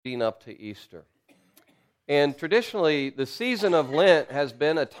leading up to Easter. And traditionally, the season of Lent has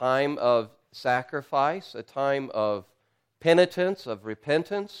been a time of sacrifice, a time of penitence, of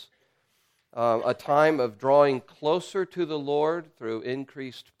repentance, a time of drawing closer to the Lord through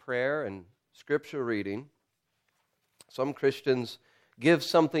increased prayer and scripture reading. Some Christians give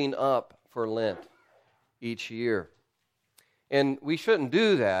something up for Lent each year. And we shouldn't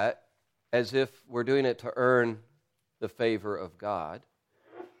do that as if we're doing it to earn the favor of God.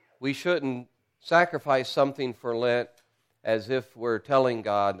 We shouldn't sacrifice something for Lent as if we're telling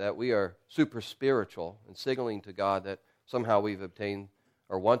God that we are super spiritual and signaling to God that somehow we've obtained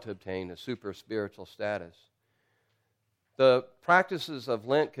or want to obtain a super spiritual status. The practices of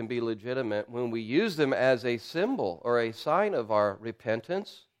Lent can be legitimate when we use them as a symbol or a sign of our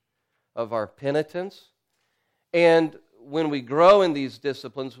repentance, of our penitence, and when we grow in these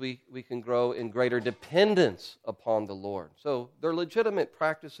disciplines, we can grow in greater dependence upon the Lord. So they're legitimate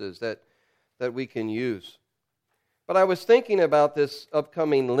practices that we can use. But I was thinking about this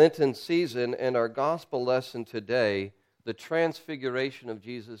upcoming Lenten season and our gospel lesson today, the Transfiguration of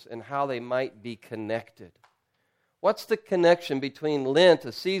Jesus, and how they might be connected. What's the connection between Lent,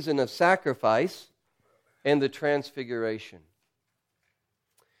 a season of sacrifice, and the Transfiguration?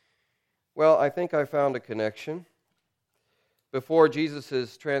 Well, I think I found a connection. Before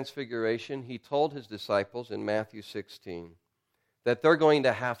Jesus' transfiguration, he told his disciples in Matthew 16 that they're going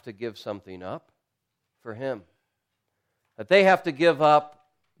to have to give something up for him. That they have to give up,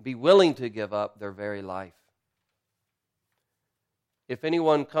 be willing to give up their very life. If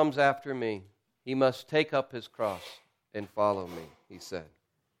anyone comes after me, he must take up his cross and follow me, he said.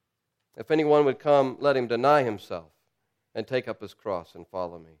 If anyone would come, let him deny himself and take up his cross and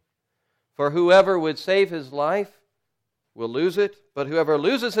follow me. For whoever would save his life will lose it, but whoever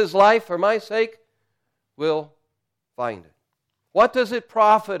loses his life for my sake will find it. What does it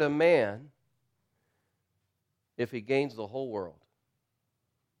profit a man if he gains the whole world?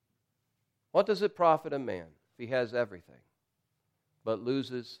 What does it profit a man if he has everything but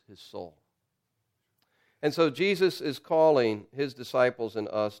loses his soul? And so Jesus is calling his disciples and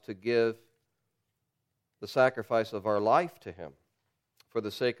us to give the sacrifice of our life to him for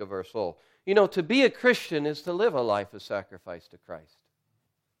the sake of our soul. You know, to be a Christian is to live a life of sacrifice to Christ.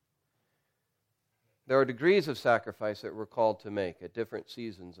 There are degrees of sacrifice that we're called to make at different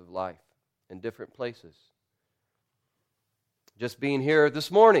seasons of life in different places. Just being here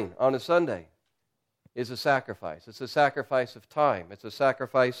this morning on a Sunday is a sacrifice. It's a sacrifice of time. It's a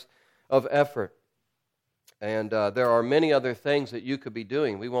sacrifice of effort. And there are many other things that you could be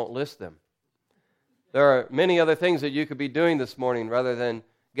doing. We won't list them. There are many other things that you could be doing this morning rather than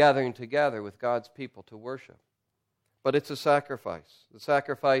gathering together with God's people to worship. But it's a sacrifice. The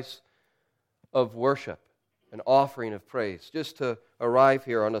sacrifice of worship, an offering of praise, just to arrive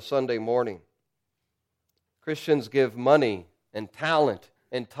here on a Sunday morning. Christians give money and talent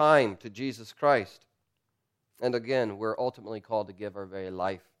and time to Jesus Christ. And again, we're ultimately called to give our very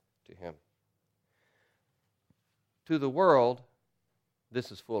life to him. To the world,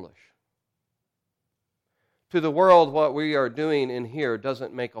 this is foolish. To the world, what we are doing in here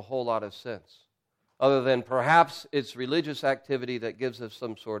doesn't make a whole lot of sense, other than perhaps it's religious activity that gives us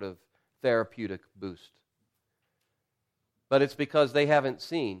some sort of therapeutic boost. But it's because they haven't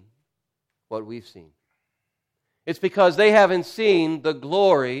seen what we've seen. It's because they haven't seen the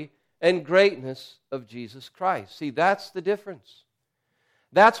glory and greatness of Jesus Christ. See, that's the difference.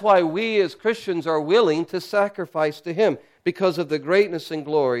 That's why we as Christians are willing to sacrifice to him, because of the greatness and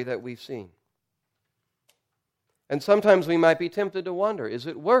glory that we've seen. And sometimes we might be tempted to wonder, is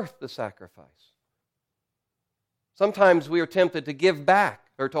it worth the sacrifice? Sometimes we are tempted to give back,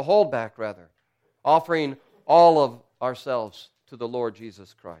 or to hold back rather, offering all of ourselves to the Lord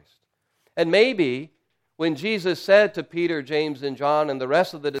Jesus Christ. And maybe when Jesus said to Peter, James, and John and the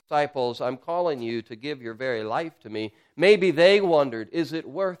rest of the disciples, I'm calling you to give your very life to me, maybe they wondered, is it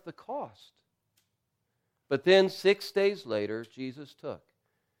worth the cost? But then 6 days later, Jesus took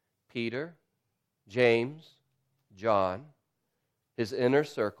Peter, James, John, his inner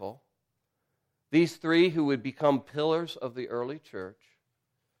circle, these three who would become pillars of the early church,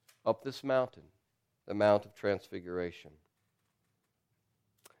 up this mountain, the Mount of Transfiguration.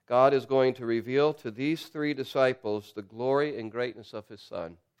 God is going to reveal to these three disciples the glory and greatness of his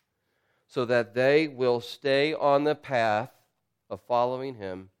Son, so that they will stay on the path of following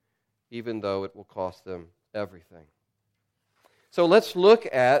him, even though it will cost them everything. So let's look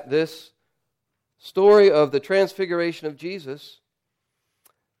at this story of the Transfiguration of Jesus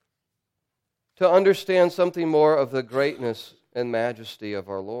to understand something more of the greatness and majesty of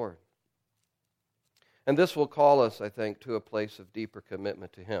our Lord. And this will call us, I think, to a place of deeper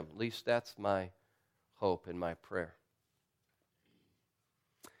commitment to Him. At least that's my hope and my prayer.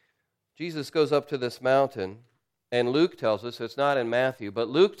 Jesus goes up to this mountain, and Luke tells us, it's not in Matthew, but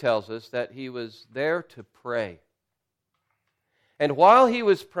Luke tells us that He was there to pray. And while He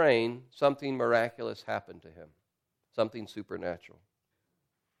was praying, something miraculous happened to Him, something supernatural.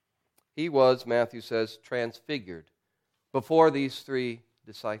 He was, Matthew says, transfigured before these three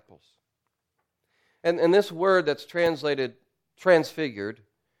disciples. And this word that's translated transfigured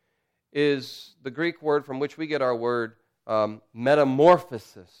is the Greek word from which we get our word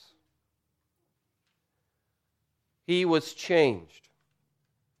metamorphosis. He was changed.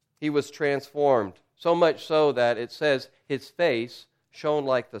 He was transformed, so much so that it says His face shone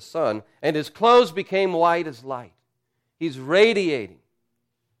like the sun, and His clothes became white as light. He's radiating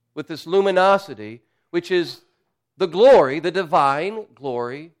with this luminosity, which is the glory, the divine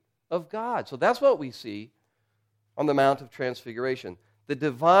glory of God. So that's what we see on the Mount of Transfiguration, the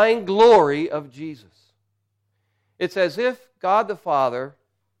divine glory of Jesus. It's as if God the Father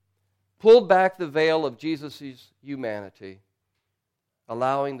pulled back the veil of Jesus' humanity,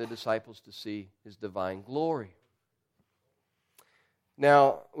 allowing the disciples to see His divine glory.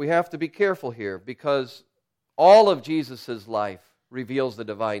 Now, we have to be careful here because all of Jesus' life reveals the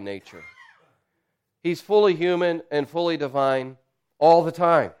divine nature. He's fully human and fully divine all the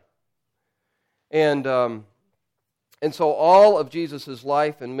time. And so all of Jesus'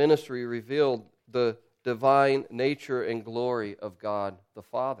 life and ministry revealed the divine nature and glory of God the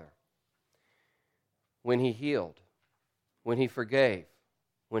Father. When He healed, when He forgave,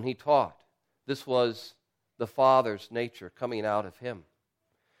 when He taught, this was the Father's nature coming out of Him.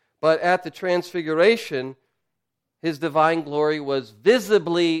 But at the Transfiguration, His divine glory was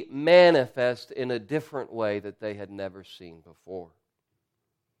visibly manifest in a different way that they had never seen before.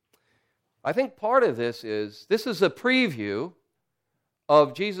 I think part of this is a preview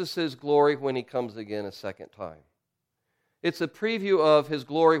of Jesus' glory when He comes again a second time. It's a preview of His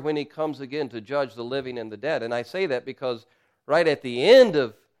glory when He comes again to judge the living and the dead. And I say that because right at the end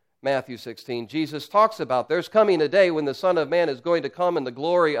of Matthew 16, Jesus talks about there's coming a day when the Son of Man is going to come in the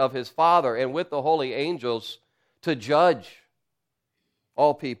glory of His Father and with the holy angels to judge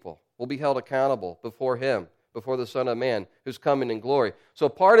all people, will be held accountable before Him, before the Son of Man who's coming in glory. So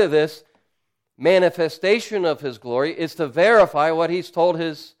part of this manifestation of His glory is to verify what He's told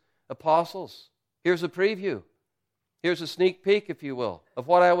His apostles. Here's a preview. Here's a sneak peek, if you will, of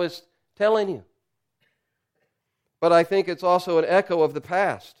what I was telling you. But I think it's also an echo of the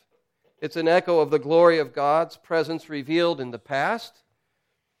past. It's an echo of the glory of God's presence revealed in the past.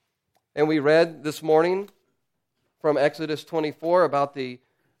 And we read this morning from Exodus 24 about the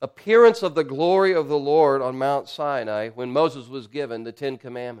appearance of the glory of the Lord on Mount Sinai when Moses was given the Ten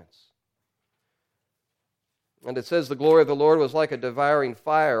Commandments. And it says the glory of the Lord was like a devouring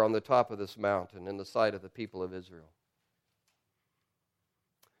fire on the top of this mountain in the sight of the people of Israel.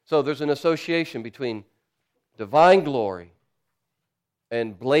 So there's an association between divine glory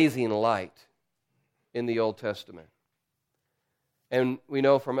and blazing light in the Old Testament. And we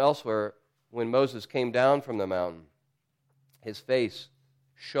know from elsewhere, when Moses came down from the mountain, his face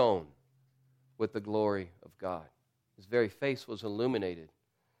shone with the glory of God. His very face was illuminated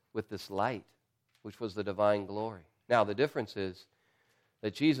with this light, which was the divine glory. Now, the difference is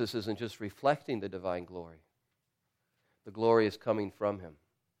that Jesus isn't just reflecting the divine glory. The glory is coming from Him.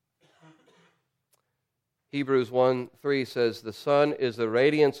 Hebrews 1:3 says, "The Son is the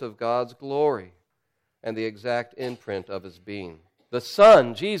radiance of God's glory and the exact imprint of His being." The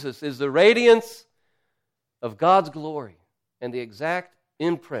Son, Jesus, is the radiance of God's glory and the exact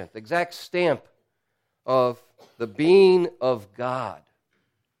imprint, the exact stamp of the being of God.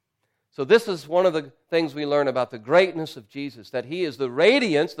 So this is one of the things we learn about the greatness of Jesus, that He is the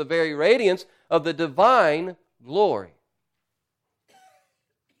radiance, the very radiance of the divine glory.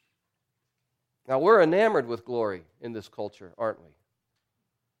 Now, we're enamored with glory in this culture, aren't we?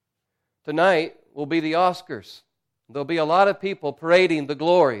 Tonight will be the Oscars. There'll be a lot of people parading the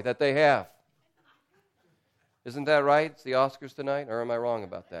glory that they have. Isn't that right? It's the Oscars tonight, or am I wrong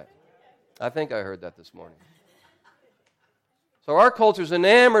about that? I think I heard that this morning. So our culture's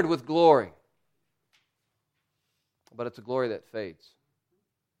enamored with glory. But it's a glory that fades.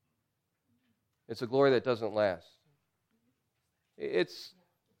 It's a glory that doesn't last. It's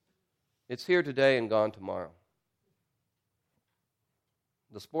here today and gone tomorrow.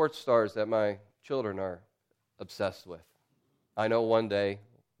 The sports stars that my children are obsessed with, I know one day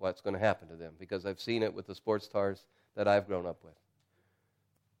what's going to happen to them because I've seen it with the sports stars that I've grown up with.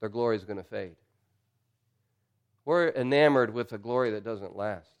 Their glory is going to fade. We're enamored with a glory that doesn't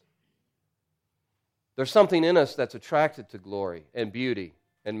last. There's something in us that's attracted to glory and beauty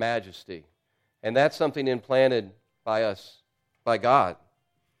and majesty. And that's something implanted by us, by God.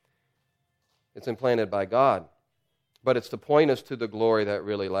 It's implanted by God. But it's to point us to the glory that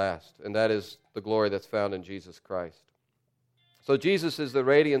really lasts, and that is the glory that's found in Jesus Christ. So Jesus is the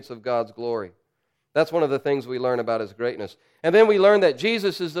radiance of God's glory. That's one of the things we learn about His greatness. And then we learn that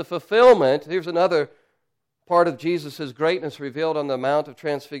Jesus is the fulfillment. Here's another part of Jesus' greatness revealed on the Mount of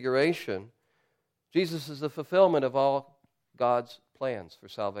Transfiguration. Jesus is the fulfillment of all God's plans for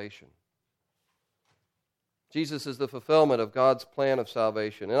salvation. Jesus is the fulfillment of God's plan of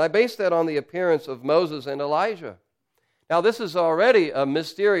salvation. And I base that on the appearance of Moses and Elijah. Now, this is already a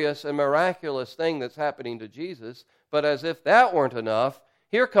mysterious and miraculous thing that's happening to Jesus, but as if that weren't enough,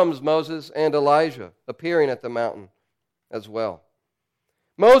 here comes Moses and Elijah appearing at the mountain as well.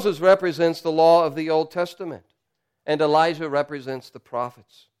 Moses represents the law of the Old Testament, and Elijah represents the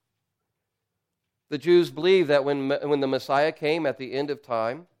prophets. The Jews believed that when the Messiah came at the end of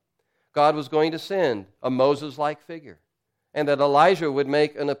time, God was going to send a Moses-like figure, and that Elijah would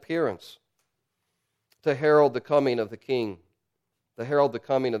make an appearance to herald the coming of the King, to herald the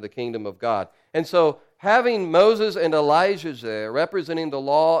coming of the kingdom of God. And so, having Moses and Elijah there, representing the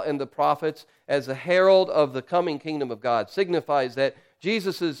law and the prophets as a herald of the coming kingdom of God, signifies that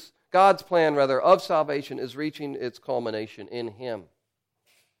God's plan of salvation is reaching its culmination in Him.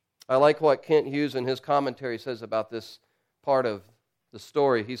 I like what Kent Hughes in his commentary says about this part of the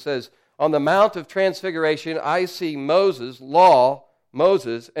story. He says, on the Mount of Transfiguration, I see Moses,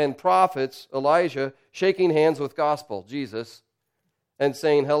 and prophets, Elijah, shaking hands with gospel, Jesus, and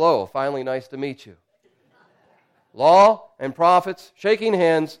saying, hello, finally nice to meet you. Law and prophets, shaking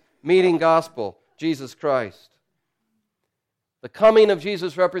hands, meeting gospel, Jesus Christ. The coming of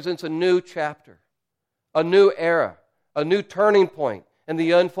Jesus represents a new chapter, a new era, a new turning point, and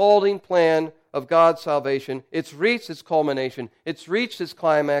the unfolding plan of God's salvation. It's reached its culmination. It's reached its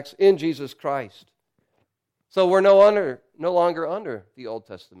climax in Jesus Christ. So we're no longer under the Old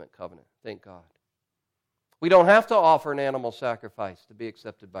Testament covenant, thank God. We don't have to offer an animal sacrifice to be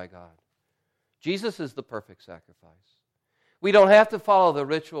accepted by God. Jesus is the perfect sacrifice. We don't have to follow the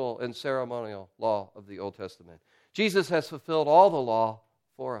ritual and ceremonial law of the Old Testament. Jesus has fulfilled all the law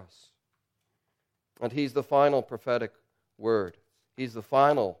for us. And He's the final prophetic word. He's the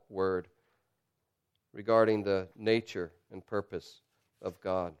final word regarding the nature and purpose of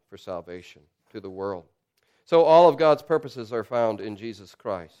God for salvation to the world. So all of God's purposes are found in Jesus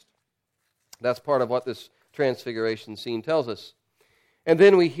Christ. That's part of what this transfiguration scene tells us. And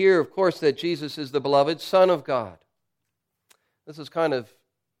then we hear, of course, that Jesus is the beloved Son of God. This is kind of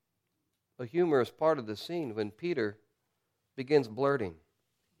a humorous part of the scene when Peter begins blurting.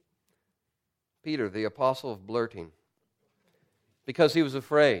 Peter, the apostle of blurting. Because he was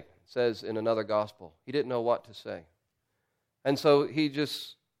afraid, it says in another gospel. He didn't know what to say. And so he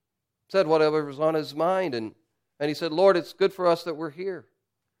just said whatever was on his mind. And he said, Lord, it's good for us that we're here.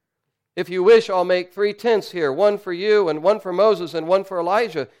 If you wish, I'll make 3 tents here, one for you and one for Moses and one for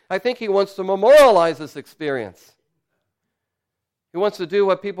Elijah. I think he wants to memorialize this experience. He wants to do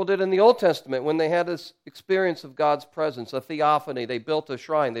what people did in the Old Testament when they had this experience of God's presence, a theophany. They built a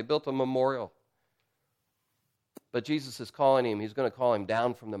shrine. They built a memorial. But Jesus is calling him. He's going to call him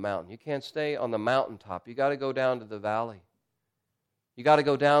down from the mountain. You can't stay on the mountaintop. You got to go down to the valley. You got to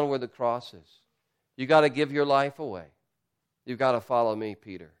go down where the cross is. You got to give your life away. You've got to follow me,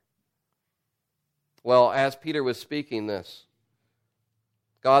 Peter. Well, as Peter was speaking this,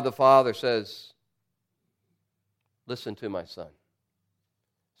 God the Father says, listen to my son.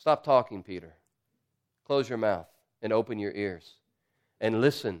 Stop talking, Peter. Close your mouth and open your ears and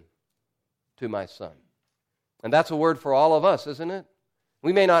listen to my son. And that's a word for all of us, isn't it?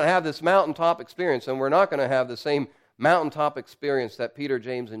 We may not have this mountaintop experience, and we're not going to have the same mountaintop experience that Peter,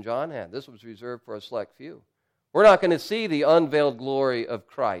 James, and John had. This was reserved for a select few. We're not going to see the unveiled glory of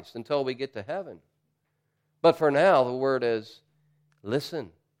Christ until we get to heaven. But for now, the word is, listen.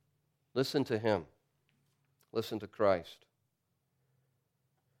 Listen to Him. Listen to Christ.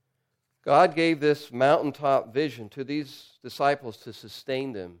 God gave this mountaintop vision to these disciples to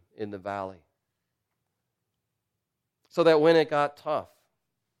sustain them in the valley. So that when it got tough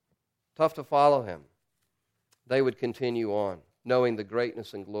to follow Him, they would continue on, knowing the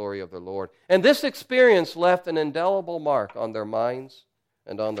greatness and glory of the Lord. And this experience left an indelible mark on their minds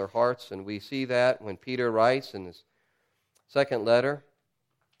and on their hearts, and we see that when Peter writes in his second letter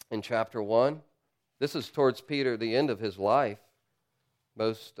in chapter 1. This is towards Peter, the end of his life.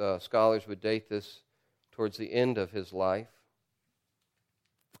 Most scholars would date this towards the end of his life.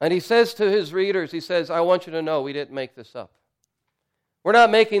 And he says to his readers, he says, I want you to know we didn't make this up. We're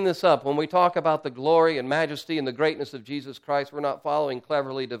not making this up. When we talk about the glory and majesty and the greatness of Jesus Christ, we're not following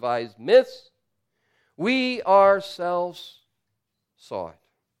cleverly devised myths. We ourselves saw it.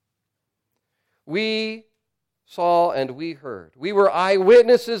 We saw and we heard. We were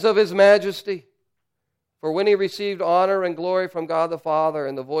eyewitnesses of His majesty. For when He received honor and glory from God the Father,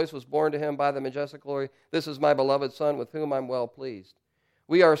 and the voice was borne to Him by the majestic glory, "This is my beloved Son, with whom I'm well pleased."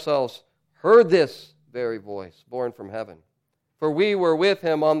 We ourselves heard this very voice, born from heaven. For we were with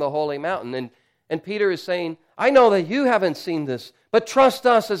Him on the holy mountain. And Peter is saying, I know that you haven't seen this, but trust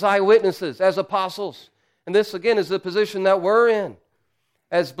us as eyewitnesses, as apostles. And this, again, is the position that we're in.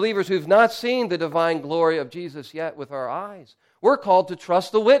 As believers who've not seen the divine glory of Jesus yet with our eyes, we're called to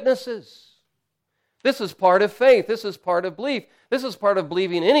trust the witnesses. This is part of faith. This is part of belief. This is part of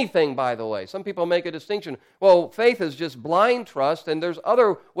believing anything, by the way. Some people make a distinction. Well, faith is just blind trust, and there's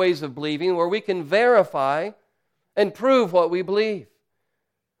other ways of believing where we can verify and prove what we believe.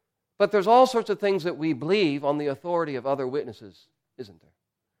 But there's all sorts of things that we believe on the authority of other witnesses, isn't there?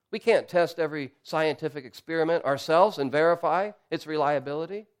 We can't test every scientific experiment ourselves and verify its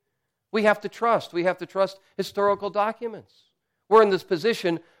reliability. We have to trust. We have to trust historical documents. We're in this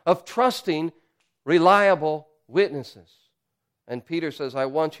position of trusting reliable witnesses. And Peter says, I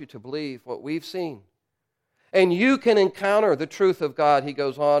want you to believe what we've seen. And you can encounter the truth of God, he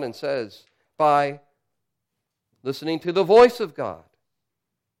goes on and says, by listening to the voice of God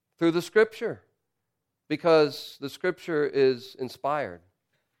through the Scripture, because the Scripture is inspired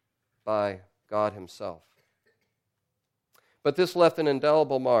by God Himself. But this left an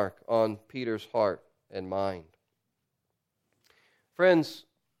indelible mark on Peter's heart and mind. Friends,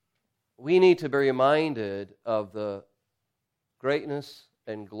 we need to be reminded of the greatness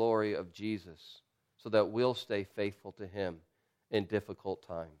and glory of Jesus so that we'll stay faithful to Him in difficult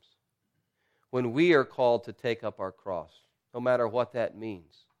times. When we are called to take up our cross, no matter what that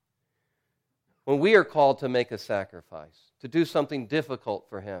means. When we are called to make a sacrifice, to do something difficult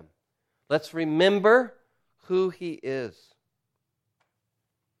for Him, let's remember who He is.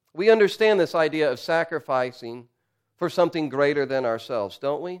 We understand this idea of sacrificing for something greater than ourselves,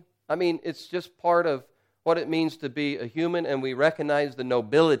 don't we? I mean, it's just part of what it means to be a human, and we recognize the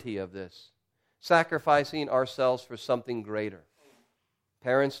nobility of this. Sacrificing ourselves for something greater.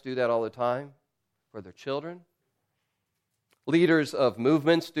 Parents do that all the time for their children. Leaders of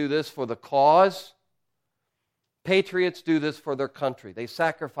movements do this for the cause. Patriots do this for their country. They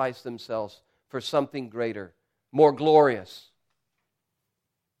sacrifice themselves for something greater, more glorious.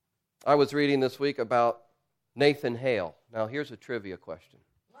 I was reading this week about Nathan Hale. Now, here's a trivia question.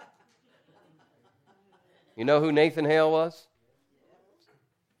 You know who Nathan Hale was?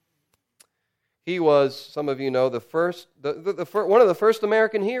 He was, some of you know, one of the first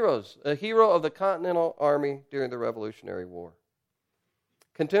American heroes, a hero of the Continental Army during the Revolutionary War.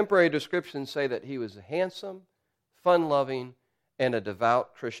 Contemporary descriptions say that he was handsome, fun-loving, and a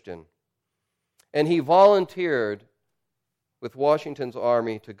devout Christian. And he volunteered with Washington's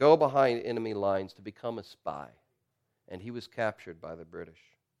army to go behind enemy lines to become a spy. And he was captured by the British.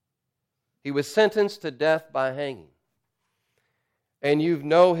 He was sentenced to death by hanging. And you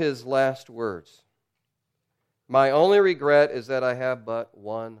know his last words. My only regret is that I have but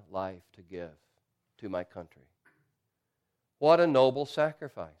one life to give to my country. What a noble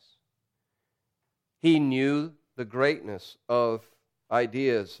sacrifice. He knew the greatness of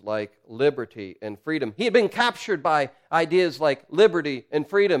ideas like liberty and freedom. He had been captured by ideas like liberty and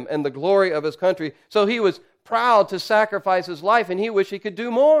freedom and the glory of his country. So he was proud to sacrifice his life, and he wished he could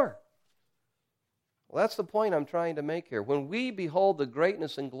do more. Well, that's the point I'm trying to make here. When we behold the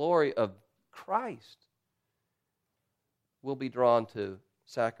greatness and glory of Christ, we'll be drawn to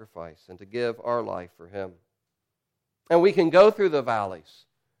sacrifice and to give our life for Him. And we can go through the valleys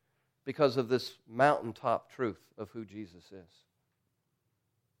because of this mountaintop truth of who Jesus is.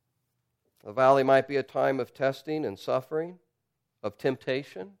 The valley might be a time of testing and suffering, of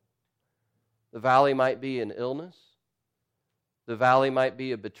temptation. The valley might be an illness. The valley might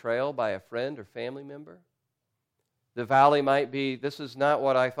be a betrayal by a friend or family member. The valley might be, this is not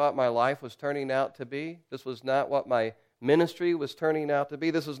what I thought my life was turning out to be. This was not what my ministry was turning out to be.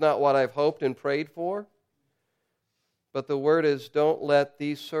 This is not what I've hoped and prayed for. But the word is, don't let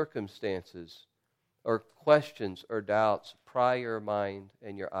these circumstances or questions or doubts pry your mind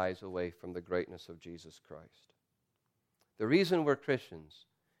and your eyes away from the greatness of Jesus Christ. The reason we're Christians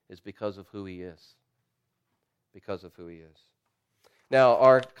is because of who He is. Because of who He is. Now,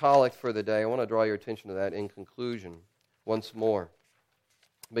 our collect for the day, I want to draw your attention to that in conclusion once more,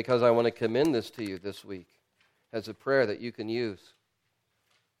 because I want to commend this to you this week as a prayer that you can use.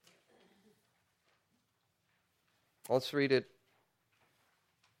 Let's read it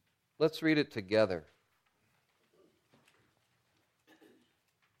Let's read it together.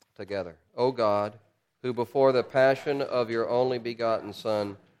 Together. O God, who before the passion of your only begotten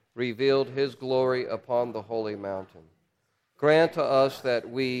Son revealed his glory upon the holy mountain, grant to us that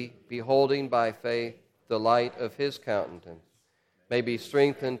we, beholding by faith the light of his countenance, may be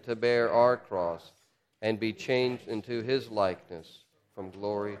strengthened to bear our cross and be changed into his likeness from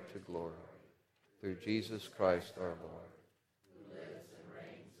glory to glory. Through Jesus Christ our Lord. Who lives and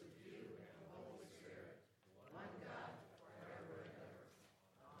reigns with you and the Holy Spirit, one God, forever and ever.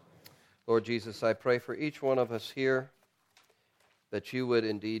 Amen. Lord Jesus, I pray for each one of us here that you would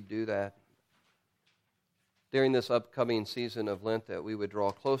indeed do that. During this upcoming season of Lent, that we would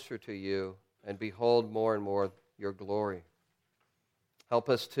draw closer to you and behold more and more your glory. Help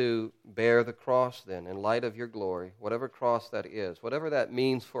us to bear the cross then in light of your glory, whatever cross that is, whatever that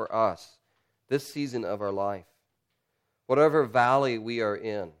means for us this season of our life, whatever valley we are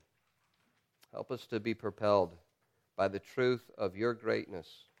in. Help us to be propelled by the truth of your greatness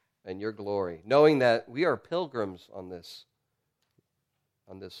and your glory, knowing that we are pilgrims on this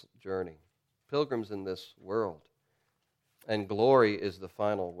journey, pilgrims in this world, and glory is the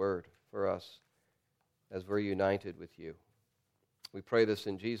final word for us as we're united with you. We pray this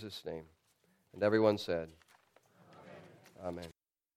in Jesus' name. And everyone said, Amen. Amen.